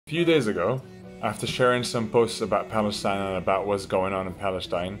few days ago, after sharing some posts about Palestine and about what's going on in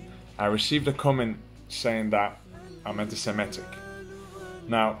Palestine, I received a comment saying that I'm anti-Semitic.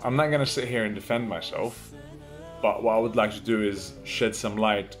 Now, I'm not going to sit here and defend myself, but what I would like to do is shed some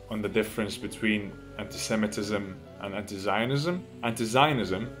light on the difference between anti-Semitism and anti-Zionism.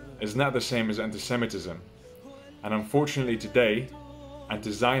 Anti-Zionism is not the same as anti-Semitism, and unfortunately today,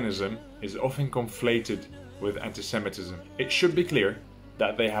 anti-Zionism is often conflated with anti-Semitism. It should be clear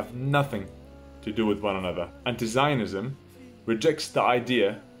that they have nothing to do with one another. Anti-Zionism rejects the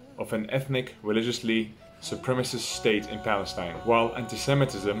idea of an ethnic, religiously supremacist state in Palestine, while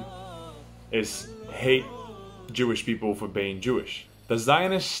anti-Semitism is hate Jewish people for being Jewish. The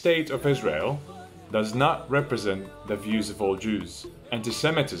Zionist state of Israel does not represent the views of all Jews.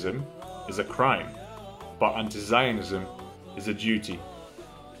 Anti-Semitism is a crime, but anti-Zionism is a duty.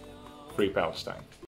 Free Palestine.